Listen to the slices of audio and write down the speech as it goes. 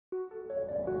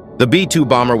The B-2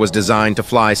 bomber was designed to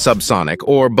fly subsonic,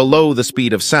 or below the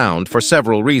speed of sound, for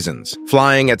several reasons.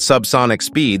 Flying at subsonic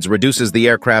speeds reduces the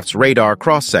aircraft's radar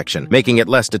cross-section, making it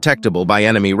less detectable by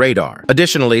enemy radar.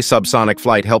 Additionally, subsonic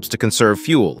flight helps to conserve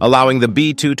fuel, allowing the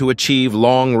B-2 to achieve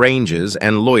long ranges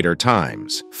and loiter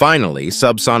times. Finally,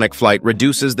 subsonic flight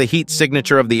reduces the heat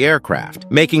signature of the aircraft,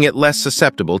 making it less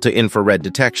susceptible to infrared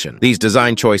detection. These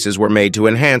design choices were made to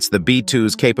enhance the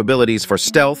B-2's capabilities for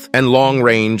stealth and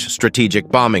long-range strategic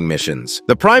bombing missions.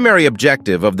 The primary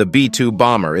objective of the B-2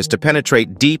 bomber is to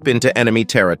penetrate deep into enemy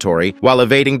territory while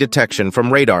evading detection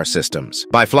from radar systems.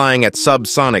 By flying at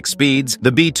subsonic speeds,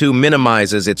 the B-2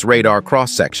 minimizes its radar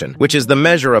cross-section, which is the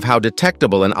measure of how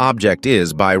detectable an object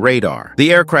is by radar.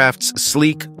 The aircraft's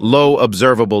sleek,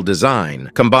 low-observable design,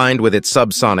 combined with its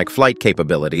subsonic flight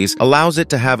capabilities, allows it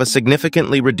to have a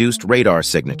significantly reduced radar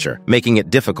signature, making it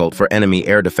difficult for enemy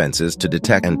air defenses to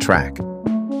detect and track.